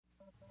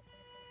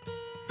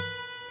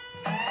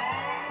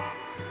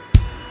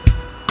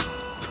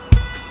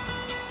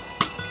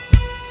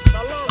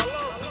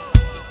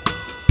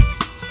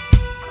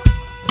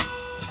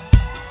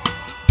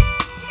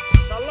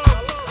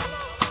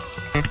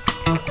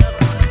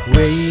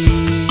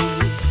wait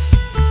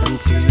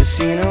until you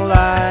see no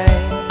light.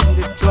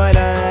 The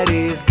twilight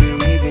is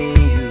bereaving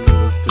you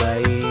of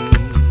play.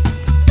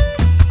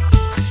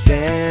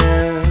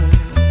 Stand,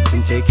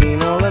 been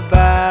taking all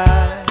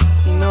aback.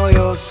 You know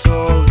your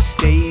soul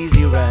stays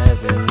here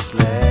ravenous.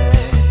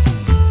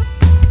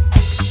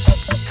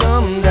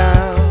 Come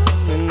down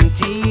and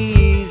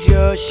tease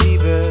your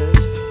shivers,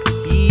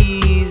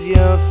 ease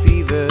your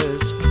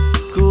fevers,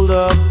 cooled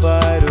off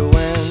by the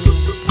wind.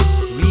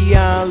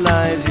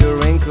 Realize your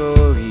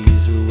rancor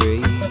is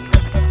away.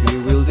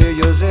 Bewilder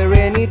your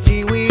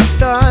serenity with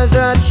stars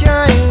that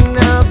shine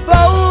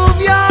above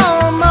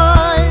your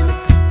mind,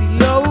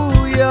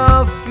 below your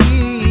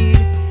feet,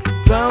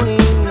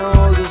 drowning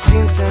all the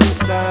sins and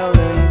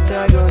silent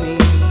agony,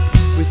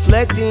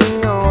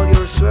 reflecting all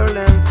your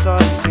swirling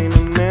thoughts in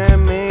a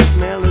mermaid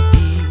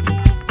melody,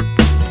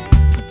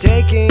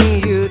 taking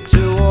you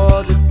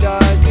toward the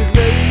darkest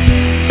way.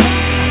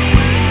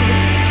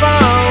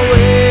 Far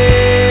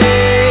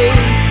away,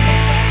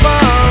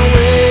 far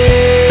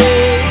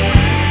away.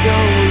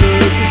 Don't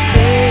look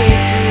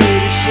straight to the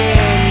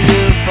shame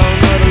you found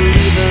not a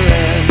liver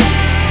and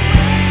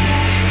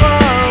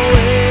far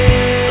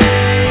away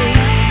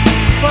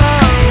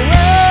from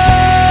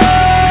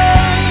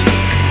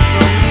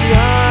the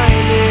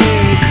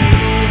island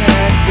you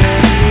had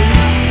been.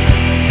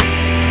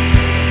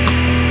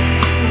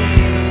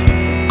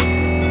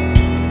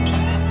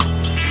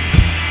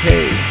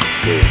 Hey,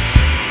 sis,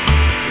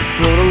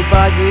 float all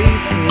by the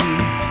sea,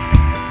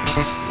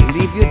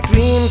 leave your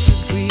dreams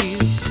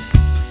adrift.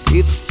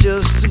 It's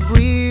just a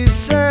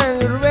breeze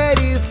and you're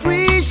ready to free.